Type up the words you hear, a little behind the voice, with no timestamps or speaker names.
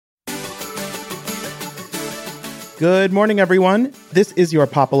Good morning, everyone. This is your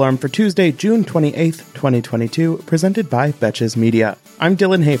Pop Alarm for Tuesday, June 28th, 2022, presented by Betches Media. I'm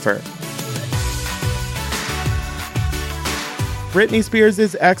Dylan Hafer. Britney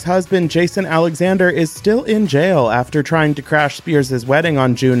Spears' ex-husband Jason Alexander is still in jail after trying to crash Spears' wedding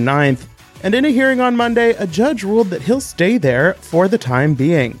on June 9th. And in a hearing on Monday, a judge ruled that he'll stay there for the time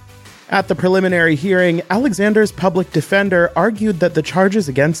being. At the preliminary hearing, Alexander's public defender argued that the charges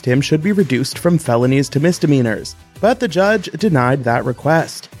against him should be reduced from felonies to misdemeanors, but the judge denied that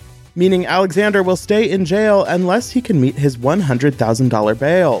request, meaning Alexander will stay in jail unless he can meet his $100,000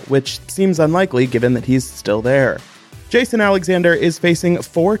 bail, which seems unlikely given that he's still there. Jason Alexander is facing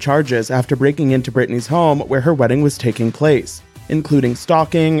 4 charges after breaking into Britney's home where her wedding was taking place, including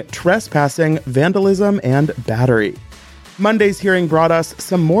stalking, trespassing, vandalism, and battery. Monday's hearing brought us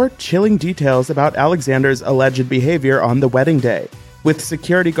some more chilling details about Alexander's alleged behavior on the wedding day, with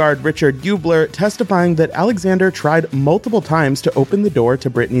security guard Richard Eubler testifying that Alexander tried multiple times to open the door to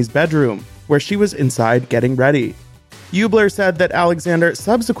Britney's bedroom, where she was inside getting ready. Eubler said that Alexander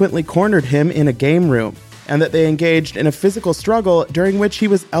subsequently cornered him in a game room, and that they engaged in a physical struggle during which he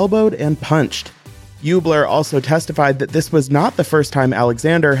was elbowed and punched. Eubler also testified that this was not the first time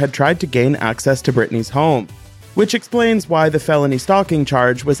Alexander had tried to gain access to Britney's home, which explains why the felony stalking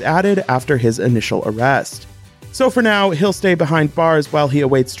charge was added after his initial arrest. So for now, he'll stay behind bars while he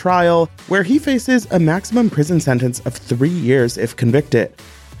awaits trial, where he faces a maximum prison sentence of 3 years if convicted.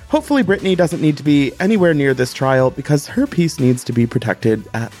 Hopefully Britney doesn't need to be anywhere near this trial because her peace needs to be protected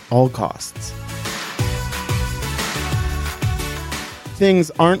at all costs.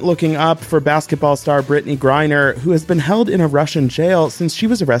 Things aren't looking up for basketball star Brittney Griner, who has been held in a Russian jail since she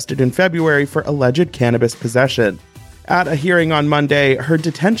was arrested in February for alleged cannabis possession. At a hearing on Monday, her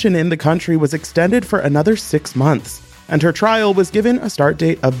detention in the country was extended for another 6 months, and her trial was given a start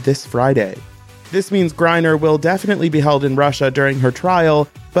date of this Friday. This means Griner will definitely be held in Russia during her trial,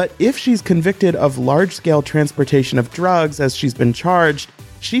 but if she's convicted of large-scale transportation of drugs as she's been charged,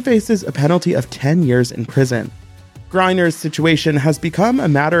 she faces a penalty of 10 years in prison. Griner's situation has become a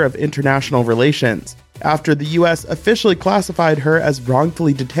matter of international relations after the U.S. officially classified her as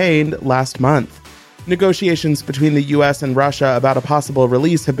wrongfully detained last month. Negotiations between the U.S. and Russia about a possible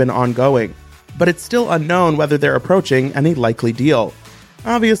release have been ongoing, but it's still unknown whether they're approaching any likely deal.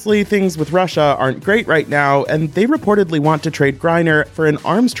 Obviously, things with Russia aren't great right now, and they reportedly want to trade Griner for an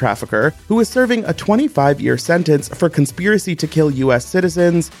arms trafficker who is serving a 25-year sentence for conspiracy to kill U.S.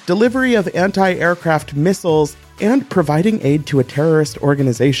 citizens, delivery of anti-aircraft missiles, and providing aid to a terrorist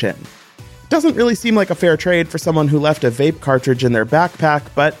organization. Doesn't really seem like a fair trade for someone who left a vape cartridge in their backpack,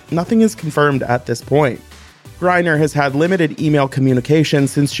 but nothing is confirmed at this point. Griner has had limited email communication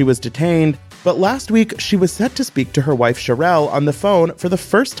since she was detained, but last week she was set to speak to her wife Sherelle on the phone for the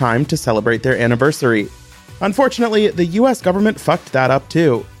first time to celebrate their anniversary. Unfortunately, the US government fucked that up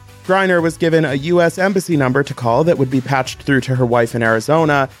too. Griner was given a US embassy number to call that would be patched through to her wife in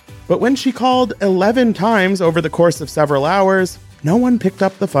Arizona, but when she called 11 times over the course of several hours, no one picked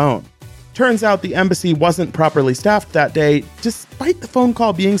up the phone. Turns out the embassy wasn't properly staffed that day, despite the phone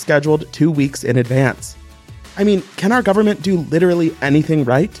call being scheduled 2 weeks in advance. I mean, can our government do literally anything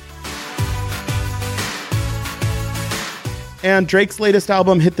right? And Drake's latest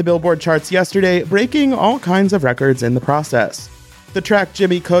album hit the Billboard charts yesterday, breaking all kinds of records in the process. The track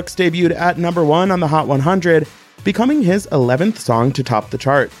Jimmy Cooks debuted at number 1 on the Hot 100, becoming his 11th song to top the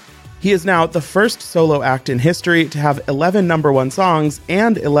chart. He is now the first solo act in history to have 11 number 1 songs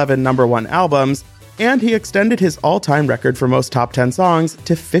and 11 number 1 albums, and he extended his all-time record for most top 10 songs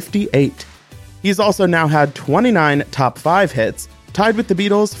to 58. He's also now had 29 top 5 hits, tied with the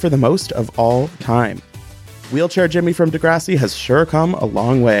Beatles for the most of all time. Wheelchair Jimmy from Degrassi has sure come a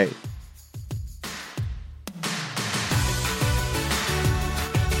long way.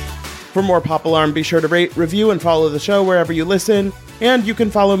 For more Pop Alarm, be sure to rate, review, and follow the show wherever you listen, and you can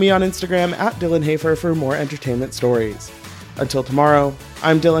follow me on Instagram at Dylan Hafer for more entertainment stories. Until tomorrow,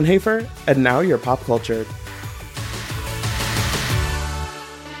 I'm Dylan Hafer, and now you're pop cultured.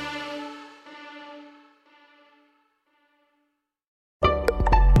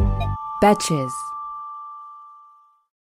 Betches.